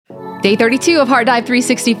Day 32 of Heart Dive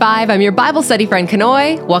 365. I'm your Bible study friend,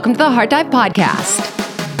 Kanoy. Welcome to the Heart Dive Podcast.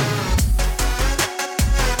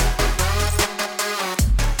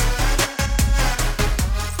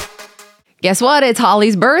 Guess what? It's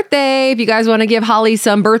Holly's birthday. If you guys want to give Holly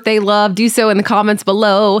some birthday love, do so in the comments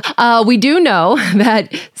below. We do know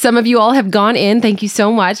that some of you all have gone in, thank you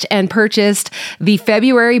so much, and purchased the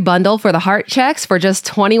February bundle for the heart checks for just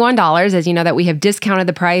 $21. As you know that we have discounted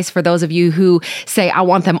the price for those of you who say, I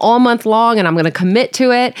want them all month long and I'm going to commit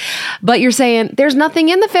to it. But you're saying, there's nothing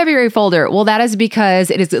in the February folder. Well, that is because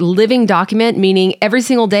it is a living document, meaning every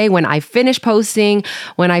single day when I finish posting,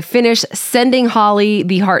 when I finish sending Holly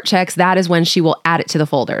the heart checks, that is when she will add it to the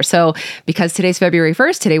folder. So because today's February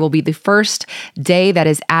 1st, today will be the first day that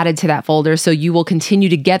is added to that folder. So you will continue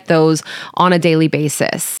to get those on a daily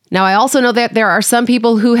basis. Now, I also know that there are some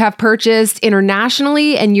people who have purchased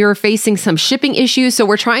internationally and you're facing some shipping issues. So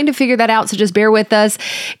we're trying to figure that out. So just bear with us,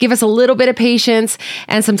 give us a little bit of patience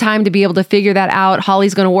and some time to be able to figure that out.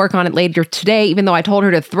 Holly's going to work on it later today, even though I told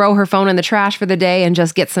her to throw her phone in the trash for the day and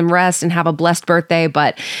just get some rest and have a blessed birthday.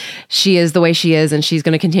 But she is the way she is and she's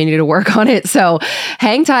going to continue to work on it. So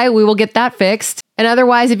hang tight. We will get that fixed. And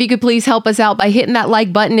otherwise, if you could please help us out by hitting that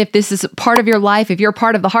like button if this is part of your life, if you're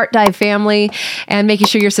part of the Heart Dive family, and making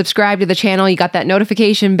sure you're subscribed to the channel, you got that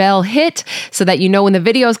notification bell hit so that you know when the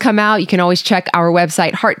videos come out. You can always check our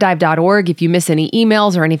website, heartdive.org, if you miss any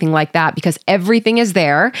emails or anything like that, because everything is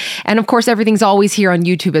there. And of course, everything's always here on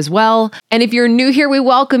YouTube as well. And if you're new here, we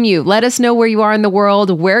welcome you. Let us know where you are in the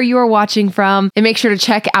world, where you are watching from, and make sure to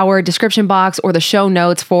check our description box or the show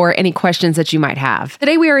notes for any questions that you might have.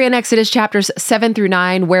 Today, we are in Exodus chapters 7 through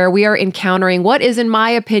 9, where we are encountering what is, in my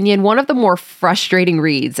opinion, one of the more frustrating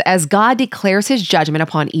reads as God declares his judgment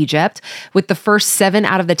upon Egypt with the first 7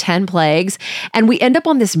 out of the 10 plagues. And we end up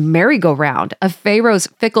on this merry-go-round of Pharaoh's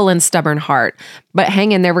fickle and stubborn heart. But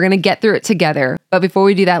hang in there, we're going to get through it together. But before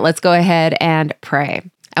we do that, let's go ahead and pray.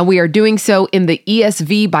 And we are doing so in the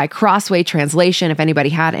ESV by Crossway translation, if anybody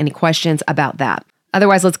had any questions about that.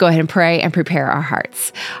 Otherwise, let's go ahead and pray and prepare our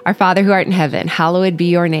hearts. Our Father who art in heaven, hallowed be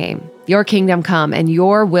your name. Your kingdom come and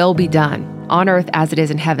your will be done on earth as it is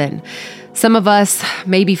in heaven. Some of us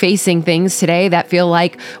may be facing things today that feel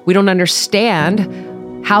like we don't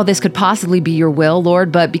understand how this could possibly be your will,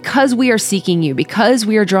 Lord, but because we are seeking you, because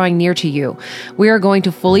we are drawing near to you, we are going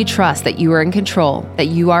to fully trust that you are in control, that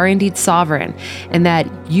you are indeed sovereign, and that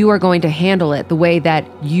you are going to handle it the way that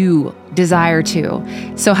you desire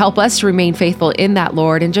to. So help us to remain faithful in that,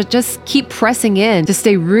 Lord, and just keep pressing in to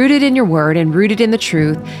stay rooted in your word and rooted in the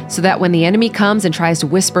truth so that when the enemy comes and tries to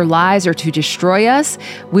whisper lies or to destroy us,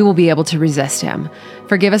 we will be able to resist him.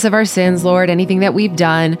 Forgive us of our sins, Lord, anything that we've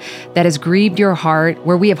done that has grieved your heart,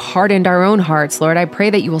 where we have hardened our own hearts, Lord. I pray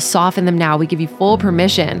that you will soften them now. We give you full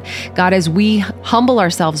permission, God, as we humble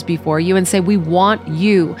ourselves before you and say we want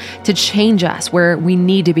you to change us where we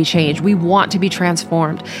need to be changed. We want to be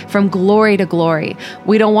transformed from glory to glory.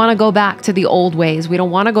 We don't want to go back to the old ways. We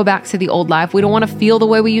don't want to go back to the old life. We don't want to feel the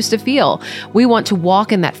way we used to feel. We want to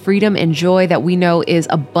walk in that freedom and joy that we know is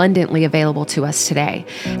abundantly available to us today.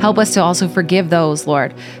 Help us to also forgive those, Lord,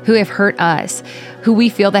 who have hurt us, who we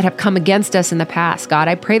feel that have come against us in the past. God,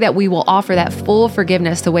 I pray that we will offer that full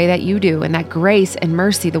forgiveness the way that you do, and that grace and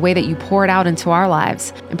mercy the way that you pour it out into our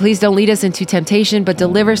lives. And please don't lead us into temptation, but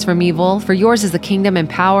deliver us from evil. For yours is the kingdom and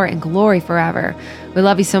power and glory forever. We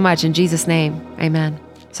love you so much. In Jesus' name, amen.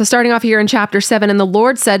 So starting off here in chapter 7, and the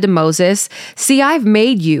Lord said to Moses, "See, I've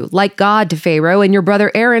made you like God to Pharaoh, and your brother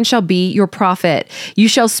Aaron shall be your prophet. You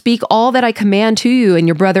shall speak all that I command to you, and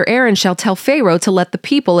your brother Aaron shall tell Pharaoh to let the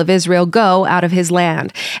people of Israel go out of his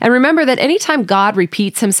land." And remember that anytime God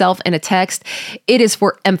repeats himself in a text, it is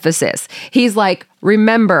for emphasis. He's like,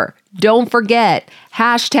 remember, don't forget,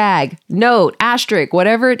 hashtag, note, asterisk,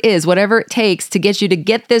 whatever it is, whatever it takes to get you to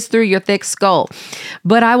get this through your thick skull.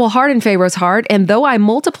 "But I will harden Pharaoh's heart, and though I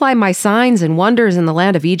multiply my signs and wonders in the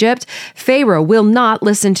land of Egypt, Pharaoh will not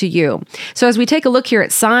listen to you." So as we take a look here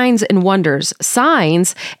at signs and wonders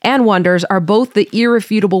are both the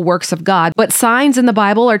irrefutable works of God, but signs in the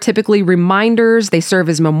Bible are typically reminders. They serve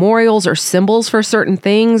as memorials or symbols for certain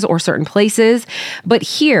things or certain places. But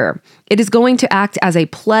here, it is going to act as a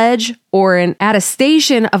pledge or an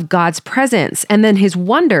attestation of God's presence. And then his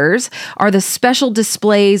wonders are the special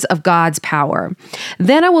displays of God's power.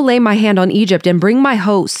 "Then I will lay my hand on Egypt and bring my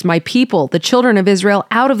hosts, my people, the children of Israel,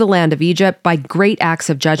 out of the land of Egypt by great acts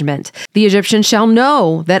of judgment. The Egyptians shall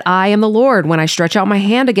know that I am the Lord when I stretch out my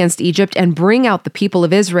hand against Egypt and bring out the people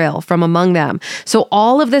of Israel from among them." So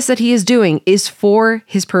all of this that he is doing is for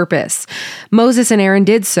his purpose. Moses and Aaron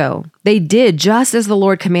did so. They did just as the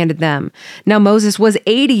Lord commanded them. Now Moses was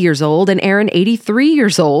 80 years old old and Aaron 83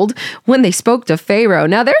 years old when they spoke to Pharaoh.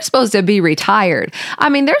 Now, they're supposed to be retired. I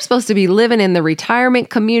mean, they're supposed to be living in the retirement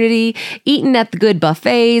community, eating at the good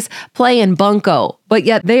buffets, playing bunco, but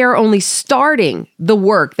yet they are only starting the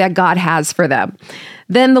work that God has for them.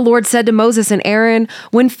 Then the Lord said to Moses and Aaron,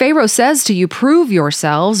 "When Pharaoh says to you, 'Prove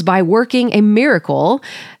yourselves by working a miracle,'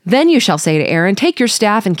 then you shall say to Aaron, 'Take your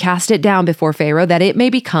staff and cast it down before Pharaoh, that it may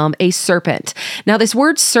become a serpent.'" Now, this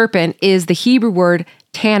word serpent is the Hebrew word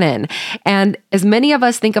tannin. And as many of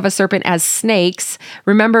us think of a serpent as snakes,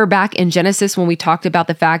 remember back in Genesis when we talked about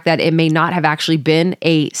the fact that it may not have actually been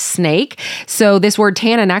a snake. So this word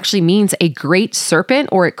tannin actually means a great serpent,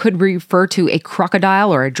 or it could refer to a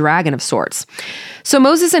crocodile or a dragon of sorts. So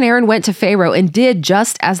Moses and Aaron went to Pharaoh and did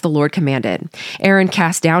just as the Lord commanded. Aaron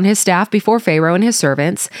cast down his staff before Pharaoh and his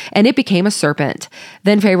servants, and it became a serpent.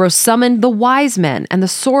 Then Pharaoh summoned the wise men and the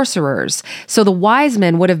sorcerers. So the wise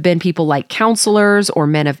men would have been people like counselors or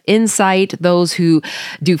men of insight, those who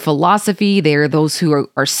do philosophy. They're those who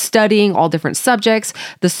are studying all different subjects.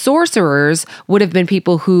 The sorcerers would have been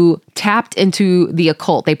people who tapped into the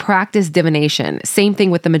occult. They practiced divination. Same thing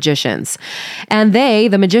with the magicians. And they,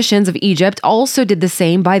 the magicians of Egypt, also did the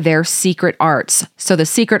same by their secret arts. So the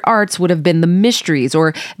secret arts would have been the mysteries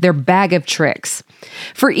or their bag of tricks.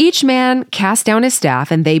 For each man cast down his staff,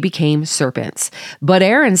 and they became serpents. But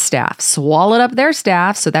Aaron's staff swallowed up their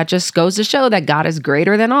staff, so that just goes to show that God is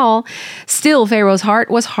greater than all. Still, Pharaoh's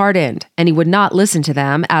heart was hardened, and he would not listen to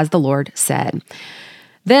them, as the Lord said.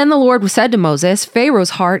 Then the Lord said to Moses,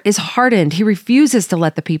 "Pharaoh's heart is hardened. He refuses to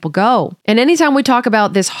let the people go." And anytime we talk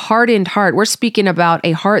about this hardened heart, we're speaking about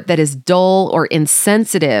a heart that is dull or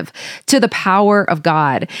insensitive to the power of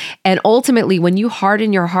God. And ultimately, when you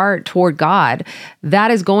harden your heart toward God,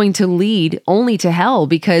 that is going to lead only to hell,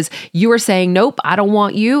 because you are saying, "Nope, I don't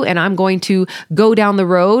want you, and I'm going to go down the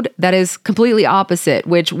road that is completely opposite,"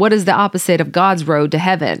 which, what is the opposite of God's road to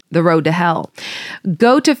heaven? The road to hell.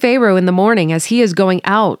 "Go to Pharaoh in the morning as he is going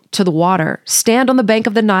out to the water. Stand on the bank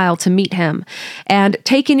of the Nile to meet him, and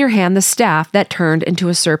take in your hand the staff that turned into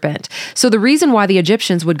a serpent." So the reason why the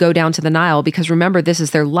Egyptians would go down to the Nile, because remember, this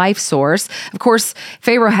is their life source. Of course,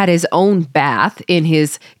 Pharaoh had his own bath in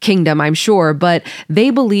his kingdom, I'm sure, but they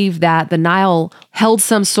believed that the Nile held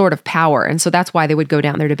some sort of power, and so that's why they would go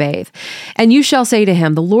down there to bathe. "And you shall say to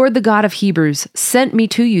him, 'The Lord, the God of Hebrews, sent me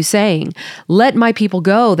to you, saying, Let my people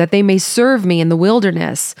go, that they may serve me in the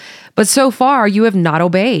wilderness. But so far you have not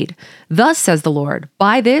obeyed. Thus says the Lord,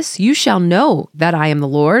 by this you shall know that I am the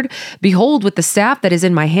Lord. Behold, with the staff that is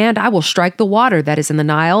in my hand, I will strike the water that is in the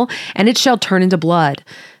Nile, and it shall turn into blood.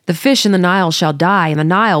 The fish in the Nile shall die, and the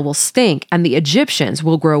Nile will stink, and the Egyptians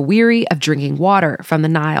will grow weary of drinking water from the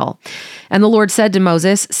Nile.' And the Lord said to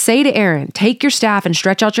Moses, 'Say to Aaron, take your staff and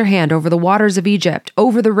stretch out your hand over the waters of Egypt,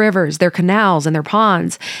 over the rivers, their canals and their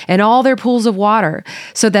ponds, and all their pools of water,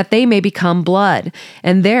 so that they may become blood.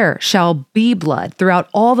 And there shall be blood throughout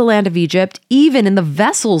all the land of Egypt, even in the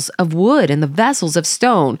vessels of wood and the vessels of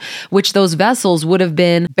stone,' which those vessels would have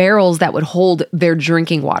been barrels that would hold their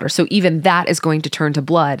drinking water. So even that is going to turn to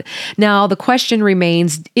blood. Now, the question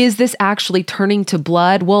remains, is this actually turning to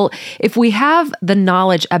blood? Well, if we have the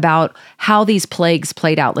knowledge about how these plagues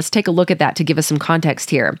played out, let's take a look at that to give us some context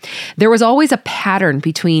here. There was always a pattern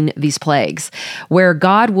between these plagues where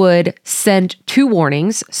God would send two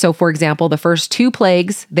warnings. So, for example, the first two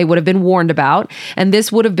plagues they would have been warned about, and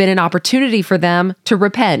this would have been an opportunity for them to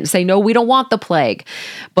repent, say, no, we don't want the plague.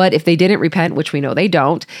 But if they didn't repent, which we know they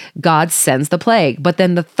don't, God sends the plague. But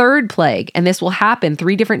then the third plague, and this will happen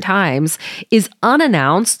 3 different times, is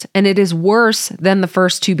unannounced, and it is worse than the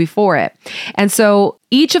first 2 before it. And so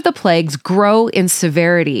each of the plagues grow in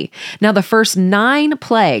severity. Now, the first 9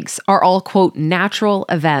 plagues are all, quote, natural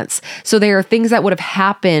events. So they are things that would have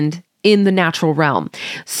happened in the natural realm.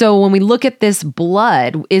 So when we look at this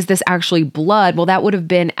blood, is this actually blood? Well, that would have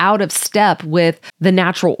been out of step with the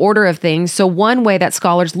natural order of things. So one way that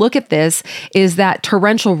scholars look at this is that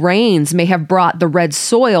torrential rains may have brought the red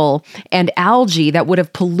soil and algae that would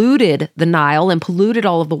have polluted the Nile and polluted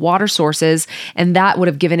all of the water sources, and that would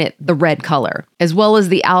have given it the red color, as well as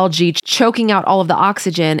the algae choking out all of the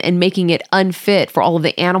oxygen and making it unfit for all of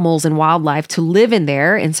the animals and wildlife to live in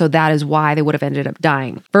there. And so that is why they would have ended up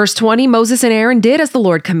dying. Verse 20, Moses and Aaron did as the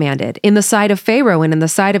Lord commanded. In the sight of Pharaoh and in the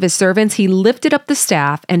sight of his servants, he lifted up the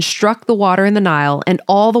staff and struck the water in the Nile, and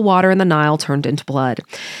all the water in the Nile turned into blood.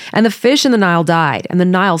 And the fish in the Nile died, and the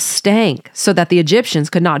Nile stank, so that the Egyptians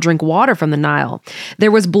could not drink water from the Nile. There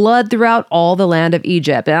was blood throughout all the land of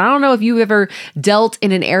Egypt. And I don't know if you've ever dealt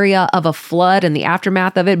in an area of a flood and the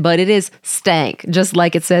aftermath of it, but it is stank, just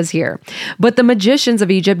like it says here. But the magicians of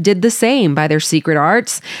Egypt did the same by their secret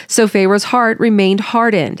arts. So Pharaoh's heart remained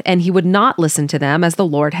hardened, and and he would not listen to them as the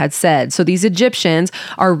Lord had said. So these Egyptians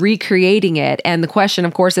are recreating it. And the question,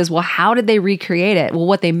 of course, is, well, how did they recreate it? Well,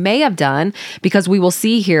 what they may have done, because we will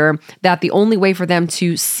see here that the only way for them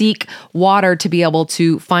to seek water to be able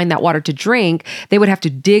to find that water to drink, they would have to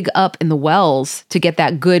dig up in the wells to get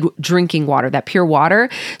that good drinking water, that pure water.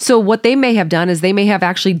 So what they may have done is they may have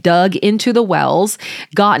actually dug into the wells,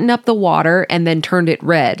 gotten up the water, and then turned it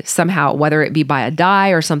red somehow, whether it be by a dye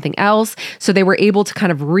or something else. So they were able to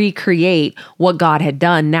kind of recreate what God had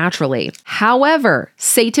done naturally. However,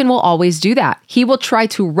 Satan will always do that. He will try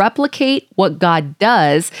to replicate what God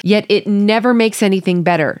does, yet it never makes anything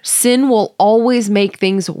better. Sin will always make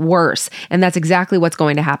things worse. And that's exactly what's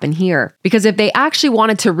going to happen here. Because if they actually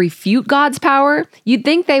wanted to refute God's power, you'd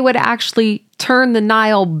think they would actually turn the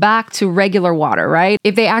Nile back to regular water, right?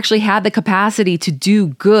 If they actually had the capacity to do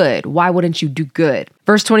good, why wouldn't you do good?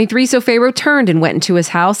 Verse 23, so Pharaoh turned and went into his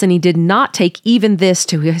house, and he did not take even this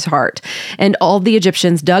to his heart. And all the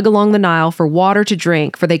Egyptians dug along the Nile for water to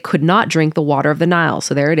drink, for they could not drink the water of the Nile.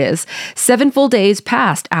 So there it is. 7 full days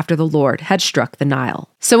passed after the Lord had struck the Nile.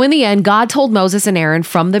 So in the end, God told Moses and Aaron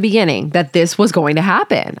from the beginning that this was going to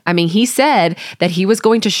happen. I mean, he said that he was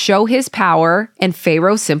going to show his power, and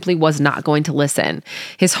Pharaoh simply was not going to listen.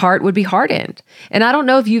 His heart would be hardened. And I don't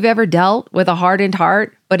know if you've ever dealt with a hardened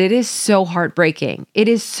heart, but it is so heartbreaking. It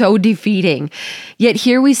is so defeating. Yet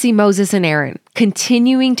here we see Moses and Aaron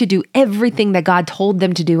continuing to do everything that God told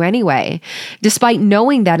them to do anyway, despite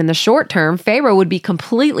knowing that in the short term, Pharaoh would be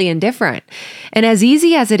completely indifferent. And as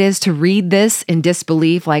easy as it is to read this in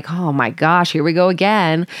disbelief, like, oh my gosh, here we go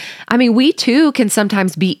again. I mean, we too can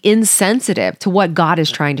sometimes be insensitive to what God is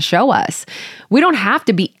trying to show us. We don't have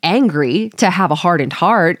to be angry to have a hardened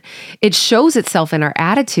heart. It shows itself in our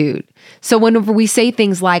attitude. So whenever we say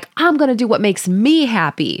things like, I'm going to do what makes me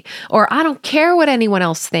happy, or I don't care what anyone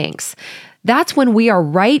else thinks, that's when we are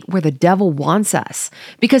right where the devil wants us,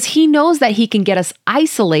 because he knows that he can get us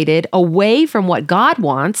isolated away from what God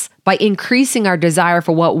wants by increasing our desire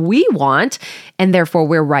for what we want, and therefore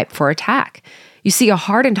we're ripe for attack. You see, a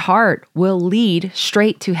hardened heart will lead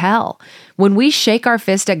straight to hell. When we shake our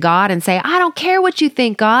fist at God and say, I don't care what you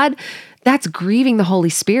think, God, that's grieving the Holy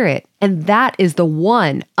Spirit. And that is the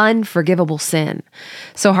one unforgivable sin.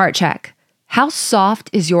 So heart check. How soft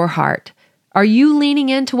is your heart? Are you leaning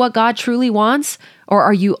into what God truly wants, or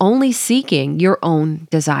are you only seeking your own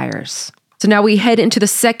desires? So now we head into the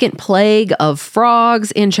second plague of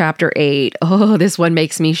frogs in chapter 8. Oh, this one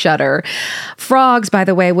makes me shudder. Frogs, by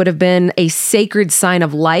the way, would have been a sacred sign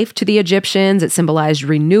of life to the Egyptians. It symbolized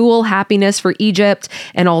renewal, happiness for Egypt,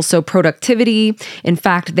 and also productivity. In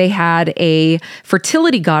fact, they had a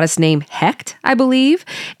fertility goddess named Hecht, I believe,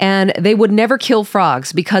 and they would never kill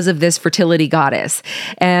frogs because of this fertility goddess.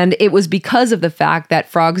 And it was because of the fact that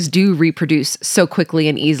frogs do reproduce so quickly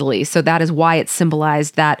and easily. So that is why it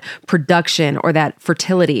symbolized that production or that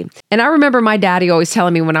fertility. And I remember my daddy always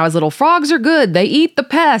telling me when I was little, frogs are good. They eat the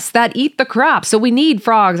pests that eat the crops. So we need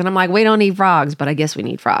frogs. And I'm like, we don't need frogs, but I guess we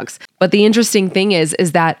need frogs. But the interesting thing is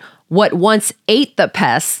that what once ate the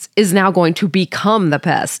pests is now going to become the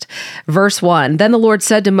pest. Verse 1, then the Lord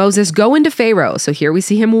said to Moses, go into Pharaoh. So here we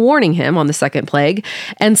see him warning him on the second plague,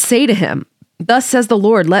 and say to him, thus says the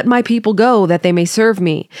Lord, let my people go that they may serve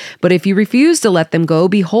me. But if you refuse to let them go,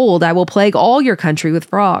 behold, I will plague all your country with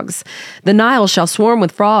frogs. The Nile shall swarm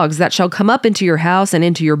with frogs that shall come up into your house and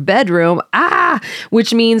into your bedroom.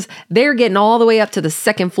 Which means they're getting all the way up to the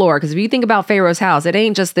second floor. Because if you think about Pharaoh's house, it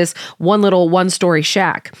ain't just this one little one-story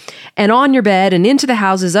shack. And on your bed and into the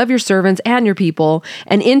houses of your servants and your people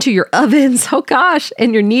and into your ovens, oh gosh,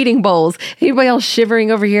 and your kneading bowls. Anybody else shivering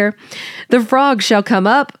over here? The frogs shall come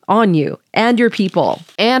up on you and your people,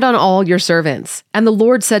 and on all your servants. And the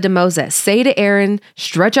Lord said to Moses, say to Aaron,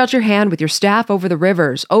 stretch out your hand with your staff over the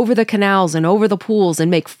rivers, over the canals, and over the pools, and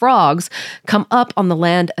make frogs come up on the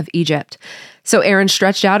land of Egypt. So Aaron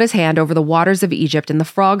stretched out his hand over the waters of Egypt, and the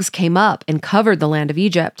frogs came up and covered the land of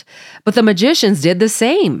Egypt. But the magicians did the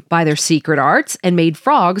same by their secret arts and made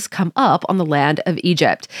frogs come up on the land of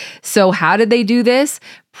Egypt. So how did they do this?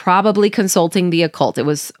 Probably consulting the occult. It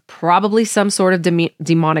was probably some sort of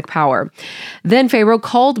demonic power. Then Pharaoh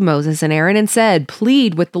called Moses and Aaron and said,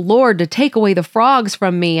 plead with the Lord to take away the frogs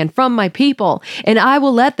from me and from my people, and I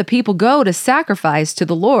will let the people go to sacrifice to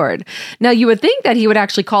the Lord. Now you would think that he would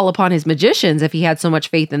actually call upon his magicians if he had so much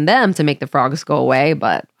faith in them to make the frogs go away,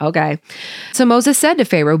 but okay. So Moses said to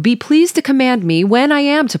Pharaoh, be pleased to command me when I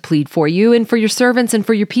am to plead for you and for your servants and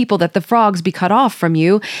for your people that the frogs be cut off from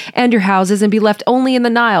you and your houses and be left only in the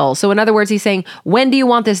Nile. So in other words, he's saying, when do you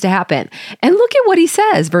want this to happen? And look at what he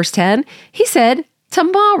says, verse 10. He said,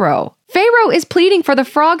 tomorrow. Pharaoh is pleading for the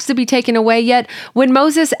frogs to be taken away, yet when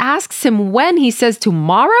Moses asks him when, he says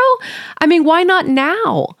tomorrow? I mean, why not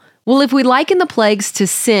now? Well, if we liken the plagues to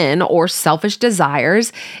sin or selfish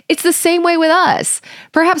desires, it's the same way with us.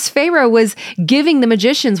 Perhaps Pharaoh was giving the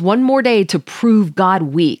magicians one more day to prove God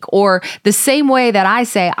weak, or the same way that I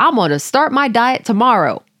say, I'm going to start my diet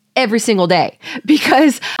tomorrow. Every single day,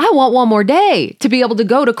 because I want one more day to be able to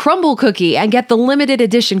go to Crumble Cookie and get the limited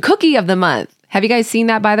edition cookie of the month. Have you guys seen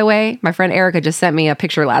that, by the way? My friend Erica just sent me a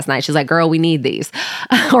picture last night. She's like, girl, we need these.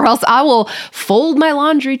 Or else I will fold my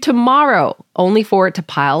laundry tomorrow, only for it to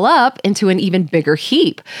pile up into an even bigger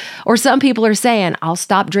heap. Or some people are saying, I'll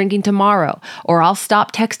stop drinking tomorrow, or I'll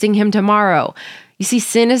stop texting him tomorrow. You see,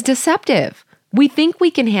 sin is deceptive. We think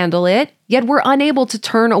we can handle it, yet we're unable to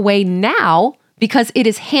turn away now because it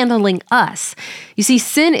is handling us. You see,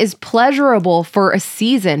 sin is pleasurable for a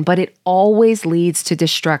season, but it always leads to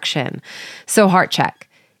destruction. So heart check.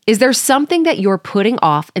 Is there something that you're putting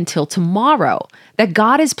off until tomorrow that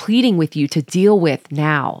God is pleading with you to deal with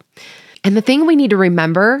now? And the thing we need to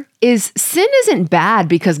remember is sin isn't bad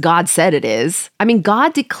because God said it is. I mean,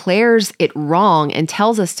 God declares it wrong and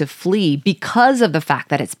tells us to flee because of the fact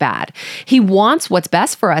that it's bad. He wants what's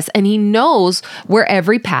best for us, and He knows where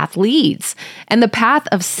every path leads. And the path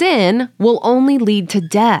of sin will only lead to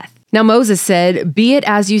death. Now Moses said, "Be it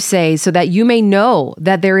as you say, so that you may know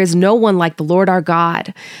that there is no one like the Lord our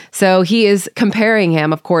God." So he is comparing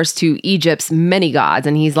him, of course, to Egypt's many gods.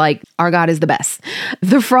 And he's like, our God is the best.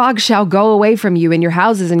 "The frogs shall go away from you and your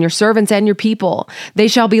houses and your servants and your people. They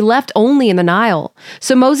shall be left only in the Nile."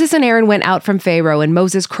 So Moses and Aaron went out from Pharaoh, and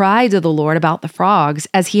Moses cried to the Lord about the frogs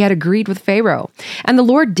as he had agreed with Pharaoh. And the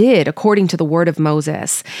Lord did according to the word of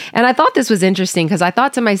Moses. And I thought this was interesting because I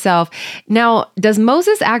thought to myself, now, does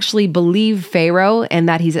Moses actually believe Pharaoh and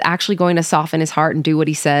that he's actually going to soften his heart and do what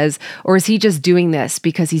he says? Or is he just doing this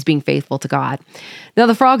because he's being faithful to God? Now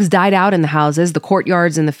the frogs died out in the houses, the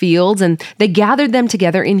courtyards, and the fields, and they gathered them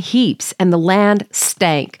together in heaps, and the land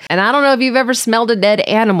stank. And I don't know if you've ever smelled a dead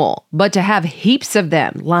animal, but to have heaps of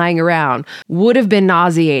them lying around would have been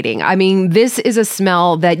nauseating. I mean, this is a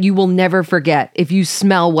smell that you will never forget if you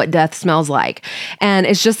smell what death smells like. And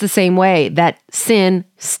it's just the same way that sin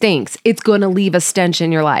stinks. It's going to leave a stench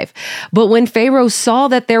in your life. But when Pharaoh saw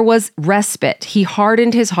that there was respite, he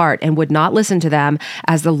hardened his heart and would not listen to them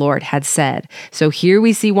as the Lord had said. So here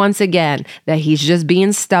we see once again that he's just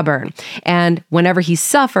being stubborn. And whenever he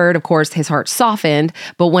suffered, of course, his heart softened.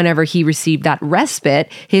 But whenever he received that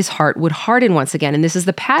respite, his heart would harden once again. And this is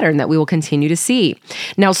the pattern that we will continue to see.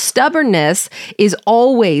 Now, stubbornness is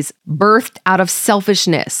always birthed out of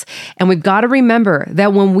selfishness. And we've got to remember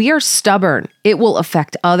that when we are stubborn, it will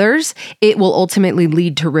affect others, it will ultimately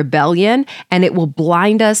lead to rebellion, and it will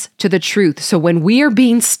blind us to the truth. So when we are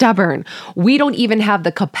being stubborn, we don't even have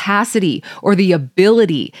the capacity or the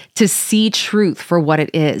ability to see truth for what it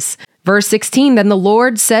is. Verse 16, "Then the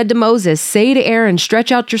Lord said to Moses, say to Aaron,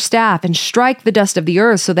 stretch out your staff and strike the dust of the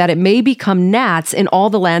earth so that it may become gnats in all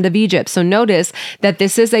the land of Egypt." So notice that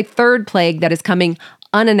this is a third plague that is coming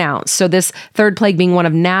unannounced. So this third plague being one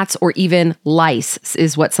of gnats or even lice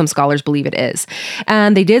is what some scholars believe it is.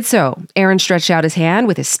 And they did so. Aaron stretched out his hand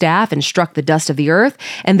with his staff and struck the dust of the earth,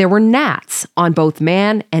 and there were gnats on both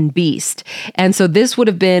man and beast. And so this would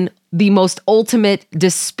have been the most ultimate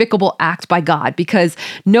despicable act by God, because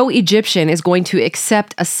no Egyptian is going to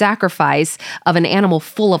accept a sacrifice of an animal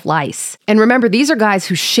full of lice. And remember, these are guys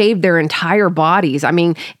who shaved their entire bodies. I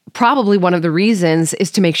mean, probably one of the reasons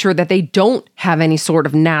is to make sure that they don't have any sort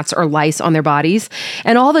of gnats or lice on their bodies.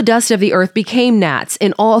 And all the dust of the earth became gnats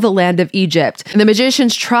in all the land of Egypt. And the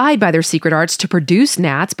magicians tried by their secret arts to produce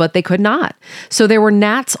gnats, but they could not. So there were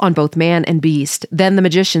gnats on both man and beast. Then the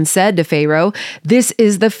magician said to Pharaoh, "This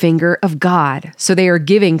is the finger of God." So they are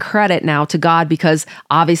giving credit now to God because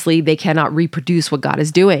obviously they cannot reproduce what God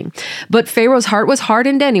is doing. But Pharaoh's heart was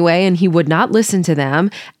hardened anyway, and he would not listen to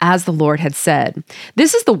them as the Lord had said.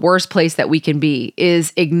 This is the worst place that we can be,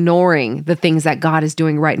 is ignoring the things that God is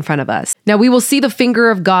doing right in front of us. Now, we will see the finger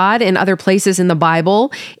of God in other places in the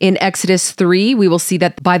Bible. In Exodus 3, we will see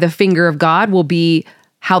that by the finger of God will be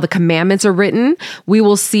how the commandments are written. We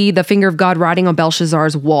will see the finger of God writing on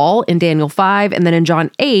Belshazzar's wall in Daniel 5. And then in John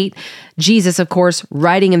 8, Jesus, of course,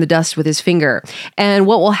 writing in the dust with his finger. And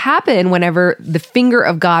what will happen whenever the finger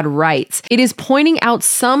of God writes, it is pointing out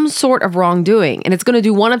some sort of wrongdoing, and it's going to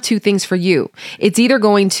do one of two things for you. It's either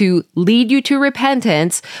going to lead you to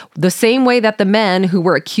repentance, the same way that the men who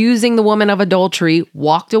were accusing the woman of adultery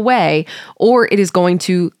walked away, or it is going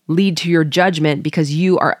to lead to your judgment because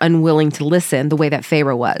you are unwilling to listen the way that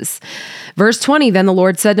Pharaoh was. Verse 20, then the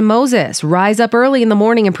Lord said to Moses, rise up early in the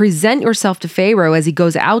morning and present yourself to Pharaoh as he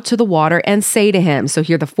goes out to the water and say to him. So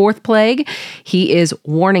here the fourth plague, he is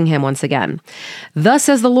warning him once again. Thus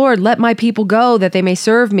says the Lord, let my people go that they may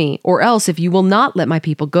serve me, or else if you will not let my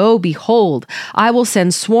people go, behold, I will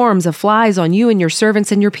send swarms of flies on you and your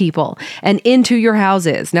servants and your people and into your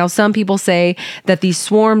houses. Now, some people say that these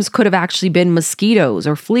swarms could have actually been mosquitoes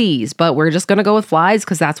or fleas, but we're just going to go with flies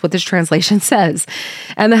because that's what this translation says.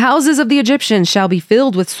 And the houses of the Egyptians shall be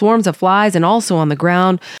filled with swarms of flies, and also on the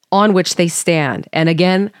ground on which they stand. And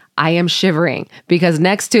again, I am shivering because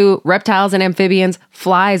next to reptiles and amphibians,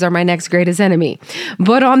 flies are my next greatest enemy.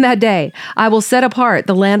 But on that day, I will set apart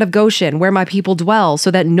the land of Goshen where my people dwell,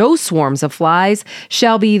 so that no swarms of flies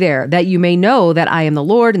shall be there, that you may know that I am the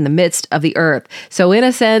Lord in the midst of the earth. So in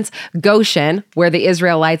a sense, Goshen, where the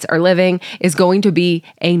Israelites are living, is going to be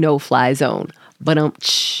a no-fly zone. But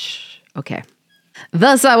okay.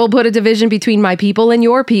 Thus I will put a division between my people and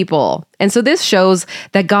your people. And so this shows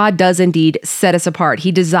that God does indeed set us apart.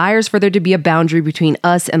 He desires for there to be a boundary between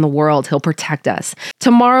us and the world. He'll protect us.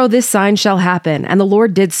 Tomorrow this sign shall happen. And the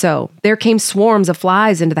Lord did so. There came swarms of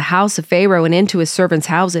flies into the house of Pharaoh and into his servants'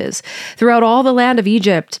 houses. Throughout all the land of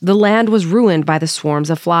Egypt, the land was ruined by the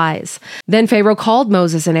swarms of flies. Then Pharaoh called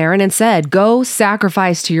Moses and Aaron and said, go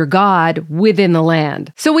sacrifice to your God within the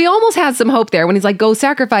land. So we almost had some hope there when he's like, go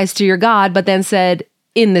sacrifice to your God, but then said,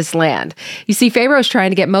 in this land. You see, Pharaoh's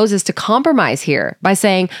trying to get Moses to compromise here by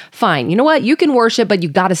saying, fine, you know what? You can worship, but you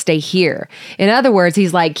got to stay here. In other words,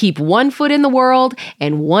 he's like, keep one foot in the world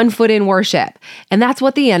and one foot in worship. And that's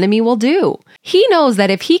what the enemy will do. He knows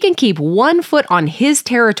that if he can keep one foot on his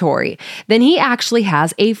territory, then he actually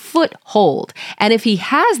has a foothold. And if he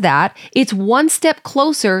has that, it's one step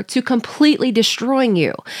closer to completely destroying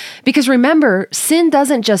you. Because remember, sin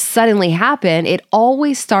doesn't just suddenly happen. It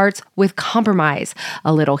always starts with compromise.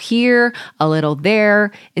 A little here, a little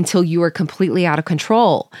there, until you are completely out of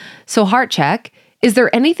control. So heart check. Is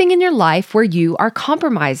there anything in your life where you are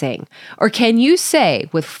compromising? Or can you say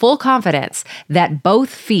with full confidence that both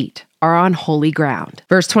feet are on holy ground?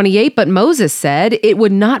 Verse 28, but Moses said, it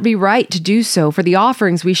would not be right to do so, for the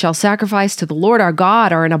offerings we shall sacrifice to the Lord our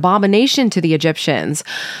God are an abomination to the Egyptians.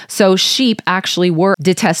 So sheep actually were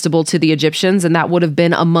detestable to the Egyptians, and that would have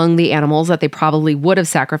been among the animals that they probably would have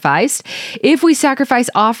sacrificed. If we sacrifice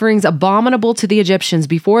offerings abominable to the Egyptians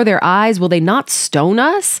before their eyes, will they not stone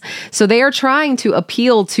us? So they are trying to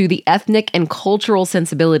appeal to the ethnic and cultural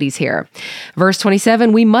sensibilities here. Verse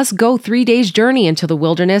 27, we must go 3 days' journey into the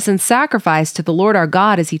wilderness and sacrifice to the Lord our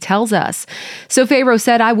God as he tells us. So Pharaoh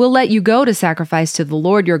said, I will let you go to sacrifice to the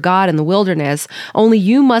Lord your God in the wilderness, only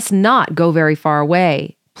you must not go very far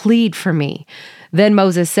away. Plead for me. Then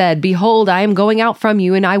Moses said, behold, I am going out from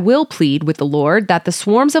you, and I will plead with the Lord that the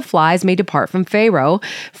swarms of flies may depart from Pharaoh,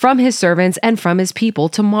 from his servants, and from his people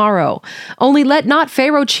tomorrow. Only let not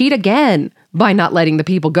Pharaoh cheat again by not letting the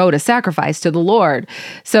people go to sacrifice to the Lord.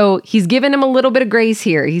 So he's giving him a little bit of grace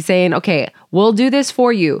here. He's saying, okay, we'll do this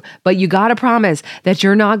for you, but you got to promise that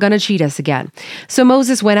you're not going to cheat us again. So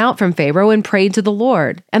Moses went out from Pharaoh and prayed to the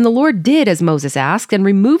Lord. And the Lord did as Moses asked and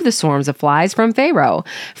removed the swarms of flies from Pharaoh,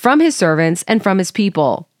 from his servants, and from his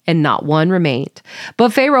people. And not one remained.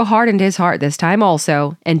 But Pharaoh hardened his heart this time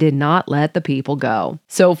also, and did not let the people go.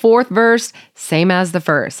 So fourth verse, same as the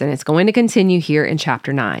first, and it's going to continue here in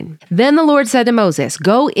chapter 9. Then the Lord said to Moses,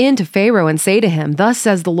 go in to Pharaoh and say to him, thus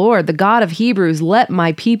says the Lord, the God of Hebrews, let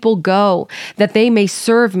my people go, that they may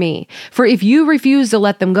serve me. For if you refuse to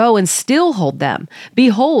let them go and still hold them,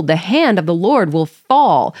 behold, the hand of the Lord will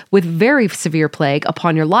fall with very severe plague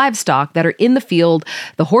upon your livestock that are in the field,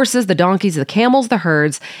 the horses, the donkeys, the camels, the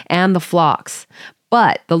herds, and the flocks.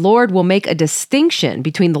 But the Lord will make a distinction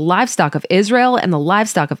between the livestock of Israel and the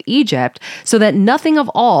livestock of Egypt, so that nothing of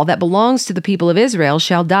all that belongs to the people of Israel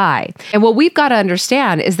shall die. And what we've got to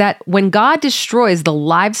understand is that when God destroys the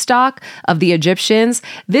livestock of the Egyptians,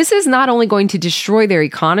 this is not only going to destroy their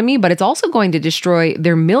economy, but it's also going to destroy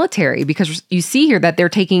their military, because you see here that they're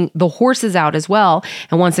taking the horses out as well.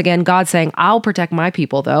 And once again, God's saying, I'll protect my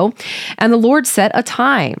people though. And the Lord set a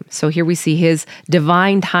time. So here we see his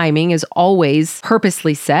divine timing is always purpose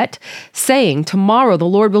purposely set, saying, "Tomorrow the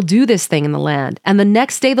Lord will do this thing in the land." And the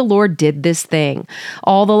next day the Lord did this thing.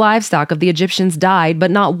 All the livestock of the Egyptians died,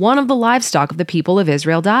 but not one of the livestock of the people of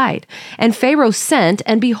Israel died. And Pharaoh sent,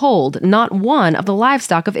 and behold, not one of the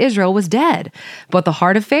livestock of Israel was dead. But the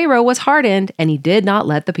heart of Pharaoh was hardened, and he did not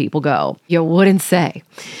let the people go. You wouldn't say.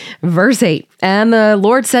 Verse 8, "And the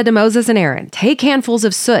Lord said to Moses and Aaron, Take handfuls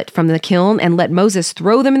of soot from the kiln, and let Moses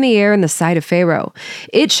throw them in the air in the sight of Pharaoh.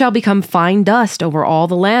 It shall become fine dust over all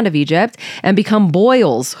the land of Egypt, and become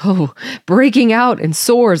boils, breaking out in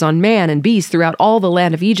sores on man and beast throughout all the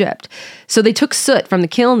land of Egypt." So they took soot from the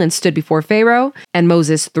kiln and stood before Pharaoh, and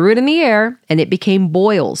Moses threw it in the air, and it became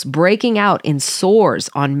boils, breaking out in sores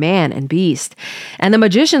on man and beast. And the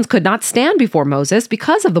magicians could not stand before Moses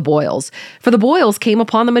because of the boils, for the boils came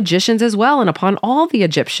upon the magicians as well, and upon all the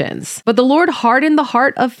Egyptians. But the Lord hardened the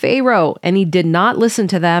heart of Pharaoh, and he did not listen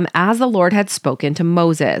to them as the Lord had spoken to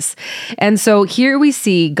Moses. And so here we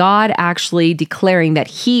see God actually declaring that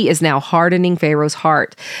he is now hardening Pharaoh's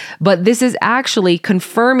heart. But this is actually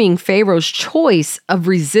confirming Pharaoh's choice of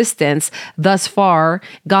resistance thus far,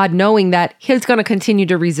 God knowing that he's going to continue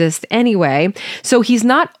to resist anyway. So he's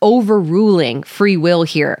not overruling free will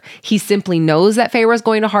here. He simply knows that Pharaoh is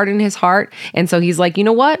going to harden his heart. And so he's like, you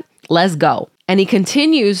know what? Let's go. And he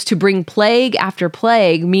continues to bring plague after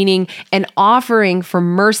plague, meaning an offering for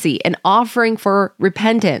mercy, an offering for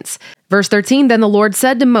repentance. Verse 13, "Then the Lord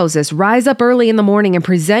said to Moses, Rise up early in the morning and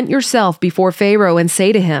present yourself before Pharaoh and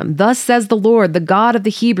say to him, Thus says the Lord, the God of the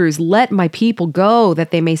Hebrews, Let my people go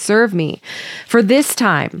that they may serve me. For this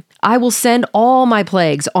time I will send all my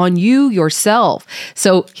plagues on you yourself."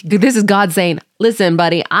 So this is God saying, listen,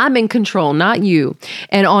 buddy, I'm in control, not you,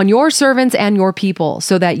 and on your servants and your people,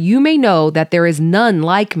 so that you may know that there is none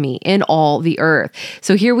like me in all the earth.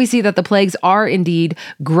 So here we see that the plagues are indeed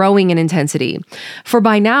growing in intensity. "For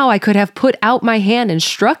by now I could have put out my hand and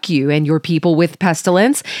struck you and your people with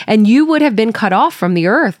pestilence, and you would have been cut off from the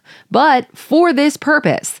earth. But for this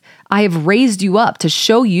purpose I have raised you up to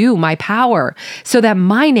show you my power, so that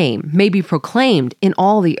my name may be proclaimed in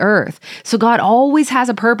all the earth." So God always has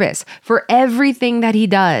a purpose for everything that he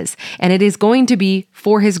does, and it is going to be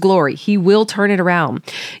for his glory. He will turn it around.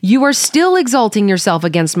 "You are still exalting yourself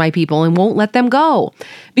against my people and won't let them go.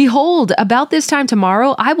 Behold, about this time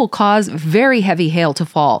tomorrow, I will cause very heavy hail to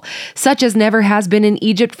fall, such as never has been in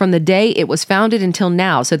Egypt from the day it was founded until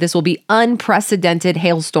now." So this will be unprecedented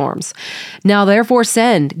hailstorms. "Now therefore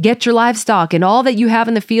get your livestock and all that you have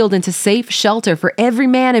in the field into safe shelter, for every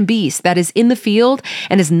man and beast that is in the field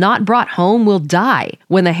and is not brought home will die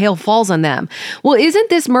when the hail falls on them." Well, isn't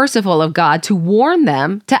this merciful of God to warn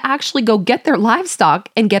them to actually go get their livestock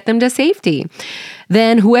and get them to safety?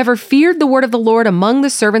 "Then whoever feared the word of the Lord among the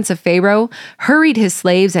servants of Pharaoh hurried his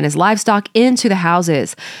slaves and his livestock into the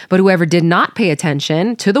houses. But whoever did not pay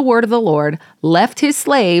attention to the word of the Lord left his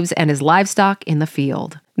slaves and his livestock in the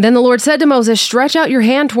field. Then the Lord said to Moses, "Stretch out your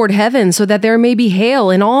hand toward heaven, so that there may be hail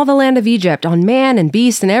in all the land of Egypt, on man and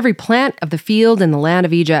beast and every plant of the field in the land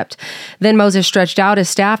of Egypt." Then Moses stretched out his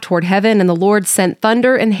staff toward heaven, and the Lord sent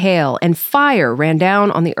thunder and hail, and fire ran down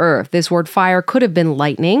on the earth. This word fire could have been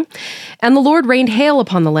lightning. And the Lord rained hail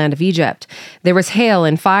upon the land of Egypt. There was hail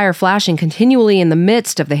and fire flashing continually in the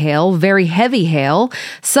midst of the hail, very heavy hail,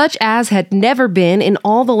 such as had never been in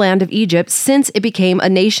all the land of Egypt since it became a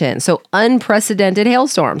nation. So unprecedented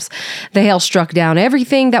hailstorms. The hail struck down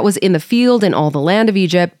everything that was in the field in all the land of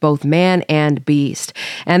Egypt, both man and beast.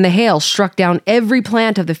 And the hail struck down every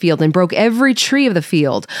plant of the field and broke every tree of the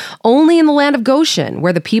field. Only in the land of Goshen,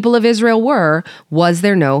 where the people of Israel were, was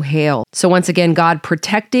there no hail. So once again, God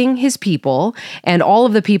protecting his people, and all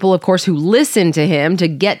of the people, of course, who listened to him to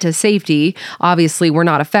get to safety, obviously were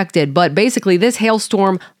not affected. But basically, this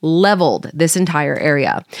hailstorm leveled this entire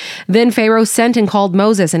area. Then Pharaoh sent and called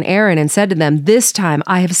Moses and Aaron and said to them, "This time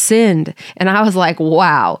I have sinned." And I was like,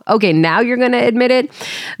 wow, okay, now you're going to admit it?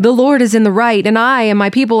 "The Lord is in the right, and I and my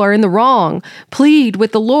people are in the wrong. Plead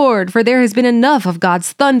with the Lord, for there has been enough of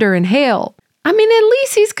God's thunder and hail." I mean, at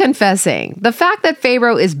least he's confessing. The fact that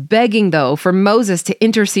Pharaoh is begging, though, for Moses to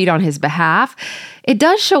intercede on his behalf, it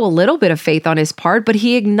does show a little bit of faith on his part, but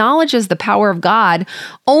he acknowledges the power of God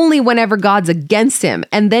only whenever God's against him.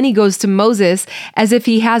 And then he goes to Moses as if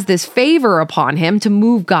he has this favor upon him to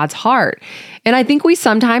move God's heart. And I think we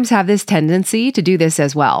sometimes have this tendency to do this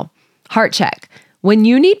as well. Heart check. When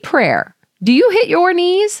you need prayer, do you hit your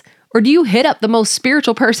knees? Or do you hit up the most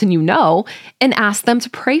spiritual person you know and ask them to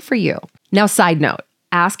pray for you? Now, side note,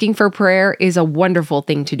 asking for prayer is a wonderful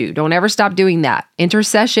thing to do. Don't ever stop doing that.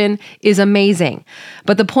 Intercession is amazing.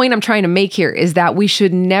 But the point I'm trying to make here is that we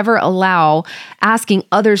should never allow asking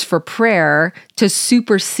others for prayer to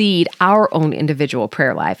supersede our own individual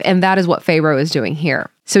prayer life. And that is what Pharaoh is doing here.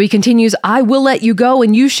 So he continues, I will let you go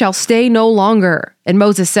and you shall stay no longer. And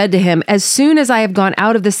Moses said to him, as soon as I have gone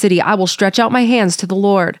out of the city, I will stretch out my hands to the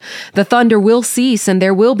Lord. The thunder will cease and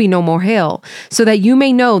there will be no more hail, so that you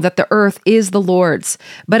may know that the earth is the Lord's.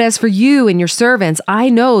 But as for you and your servants, I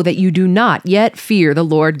know that you do not yet fear the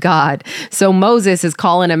Lord God. So Moses is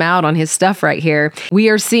calling him out on his stuff right here. We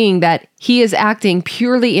are seeing that he is acting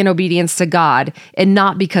purely in obedience to God and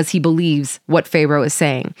not because he believes what Pharaoh is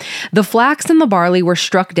saying. The flax and the barley were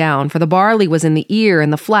struck down, for the barley was in the ear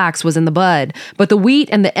and the flax was in the bud. But the wheat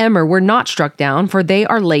and the emmer were not struck down, for they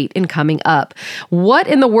are late in coming up. What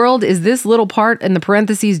in the world is this little part in the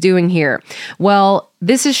parentheses doing here? Well,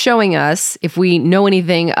 this is showing us, if we know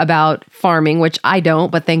anything about farming, which I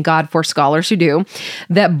don't, but thank God for scholars who do,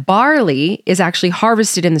 that barley is actually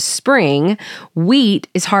harvested in the spring, wheat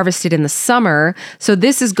is harvested in the summer. So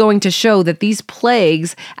this is going to show that these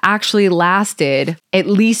plagues actually lasted at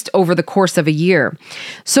least over the course of a year.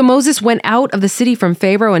 So Moses went out of the city from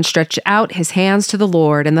Pharaoh and stretched out his hands to the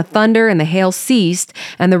Lord, and the thunder and the hail ceased,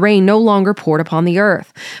 and the rain no longer poured upon the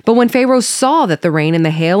earth. But when Pharaoh saw that the rain and the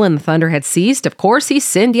hail and the thunder had ceased, of course he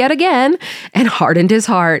sinned yet again and hardened his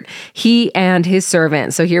heart, he and his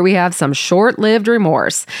servant. So here we have some short-lived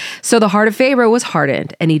remorse. So the heart of Pharaoh was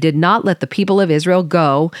hardened, and he did not let the people of Israel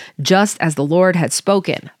go, just as the Lord had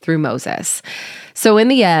spoken through Moses. So in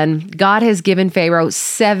the end, God has given Pharaoh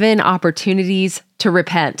 7 opportunities to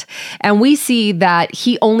repent. And we see that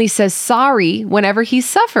he only says sorry whenever he's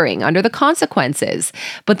suffering under the consequences.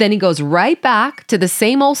 But then he goes right back to the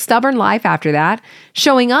same old stubborn life after that,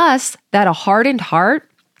 showing us that a hardened heart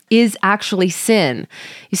is actually sin.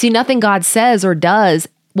 You see, nothing God says or does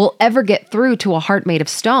will ever get through to a heart made of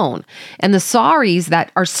stone. And the sorries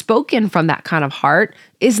that are spoken from that kind of heart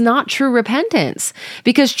is not true repentance,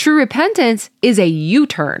 because true repentance is a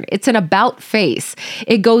U-turn. It's an about face.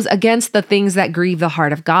 It goes against the things that grieve the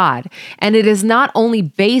heart of God. And it is not only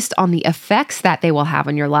based on the effects that they will have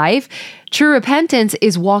on your life. True repentance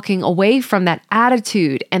is walking away from that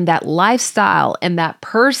attitude and that lifestyle and that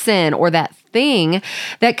person or that thing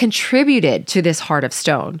that contributed to this heart of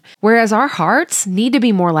stone. Whereas our hearts need to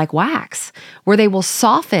be more like wax, where they will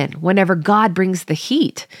soften whenever God brings the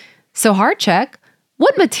heat. So heart check.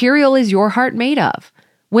 What material is your heart made of?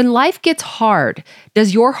 When life gets hard,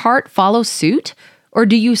 does your heart follow suit? Or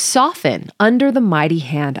do you soften under the mighty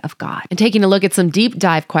hand of God? And taking a look at some deep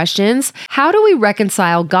dive questions, how do we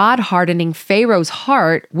reconcile God hardening Pharaoh's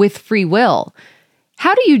heart with free will?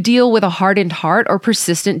 How do you deal with a hardened heart or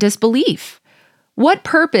persistent disbelief? What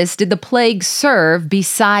purpose did the plague serve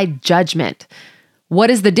beside judgment? What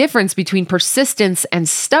is the difference between persistence and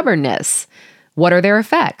stubbornness? What are their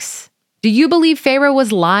effects? Do you believe Pharaoh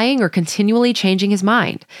was lying or continually changing his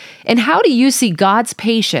mind? And how do you see God's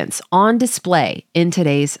patience on display in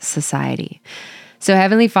today's society? So,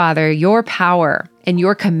 Heavenly Father, your power and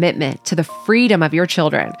your commitment to the freedom of your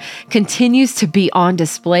children continues to be on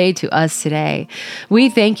display to us today. We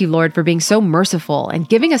thank you, Lord, for being so merciful and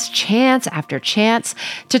giving us chance after chance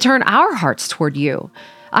to turn our hearts toward you.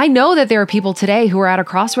 I know that there are people today who are at a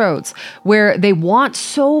crossroads where they want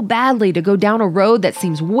so badly to go down a road that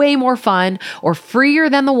seems way more fun or freer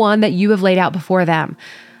than the one that you have laid out before them.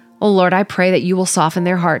 Oh Lord, I pray that you will soften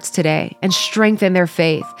their hearts today and strengthen their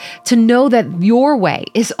faith to know that your way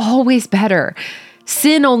is always better.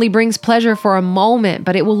 Sin only brings pleasure for a moment,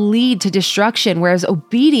 but it will lead to destruction, whereas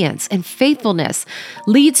obedience and faithfulness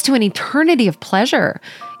leads to an eternity of pleasure,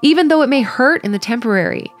 even though it may hurt in the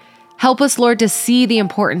temporary. Help us, Lord, to see the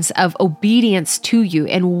importance of obedience to you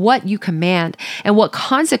and what you command and what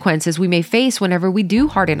consequences we may face whenever we do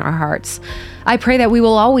harden our hearts. I pray that we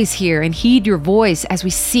will always hear and heed your voice as we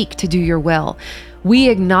seek to do your will. We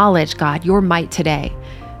acknowledge, God, your might today.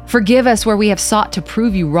 Forgive us where we have sought to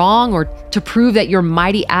prove you wrong or to prove that your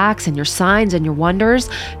mighty acts and your signs and your wonders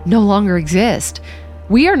no longer exist.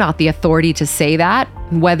 We are not the authority to say that,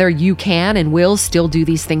 whether you can and will still do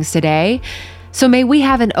these things today. So may we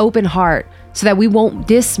have an open heart so that we won't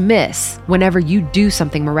dismiss whenever you do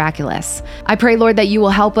something miraculous. I pray, Lord, that you will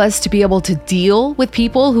help us to be able to deal with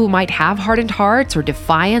people who might have hardened hearts or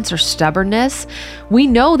defiance or stubbornness. We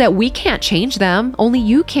know that we can't change them, only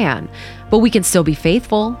you can, but we can still be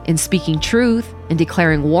faithful in speaking truth and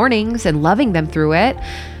declaring warnings and loving them through it.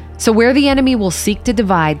 So where the enemy will seek to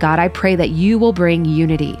divide, God, I pray that you will bring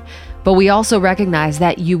unity. But we also recognize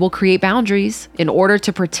that you will create boundaries in order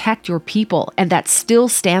to protect your people, and that still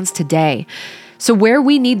stands today. So where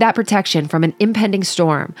we need that protection from an impending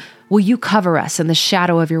storm, will you cover us in the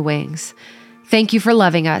shadow of your wings? Thank you for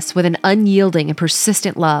loving us with an unyielding and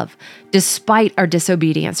persistent love, despite our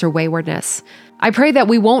disobedience or waywardness. I pray that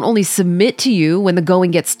we won't only submit to you when the going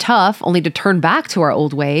gets tough, only to turn back to our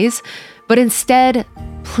old ways, but instead,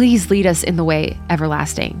 please lead us in the way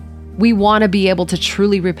everlasting. We want to be able to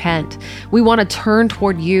truly repent. We want to turn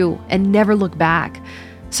toward you and never look back.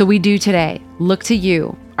 So we do today look to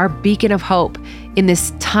you, our beacon of hope in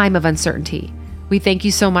this time of uncertainty. We thank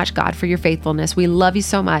you so much, God, for your faithfulness. We love you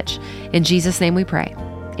so much. In Jesus' name we pray.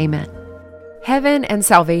 Amen. Heaven and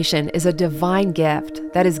salvation is a divine gift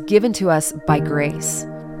that is given to us by grace.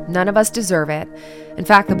 None of us deserve it. In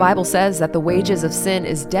fact, the Bible says that the wages of sin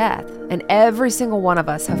is death, and every single one of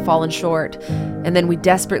us have fallen short, and then we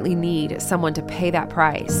desperately need someone to pay that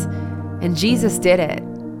price. And Jesus did it.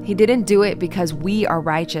 He didn't do it because we are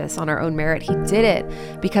righteous on our own merit. He did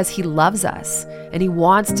it because he loves us, and he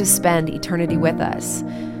wants to spend eternity with us.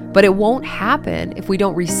 But it won't happen if we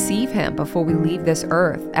don't receive him before we leave this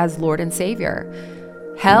earth as Lord and Savior.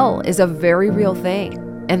 Hell is a very real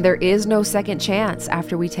thing, and there is no second chance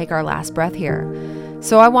after we take our last breath here.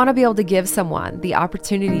 So I want to be able to give someone the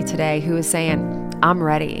opportunity today who is saying, I'm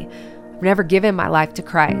ready. I've never given my life to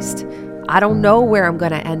Christ. I don't know where I'm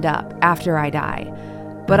going to end up after I die,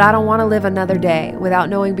 but I don't want to live another day without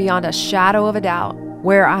knowing beyond a shadow of a doubt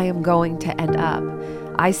where I am going to end up.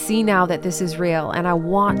 I see now that this is real, and I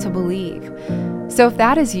want to believe. So if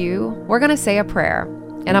that is you, we're going to say a prayer,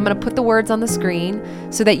 and I'm going to put the words on the screen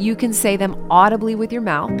so that you can say them audibly with your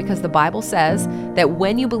mouth, because the Bible says that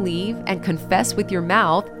when you believe and confess with your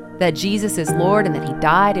mouth that Jesus is Lord and that he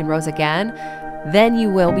died and rose again, then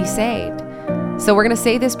you will be saved. So we're going to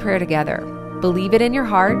say this prayer together. Believe it in your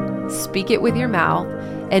heart, speak it with your mouth,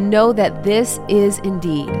 and know that this is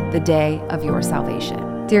indeed the day of your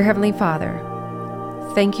salvation. Dear Heavenly Father,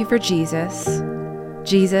 thank you for Jesus.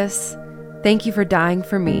 Jesus, thank you for dying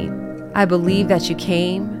for me. I believe that you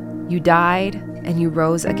came, you died, and you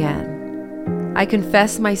rose again. I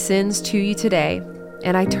confess my sins to you today,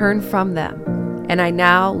 and I turn from them, and I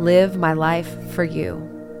now live my life for you.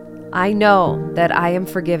 I know that I am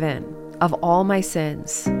forgiven of all my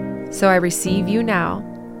sins, so I receive you now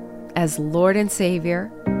as Lord and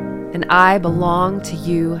Savior, and I belong to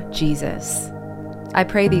you, Jesus. I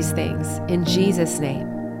pray these things in Jesus' name.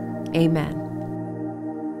 Amen.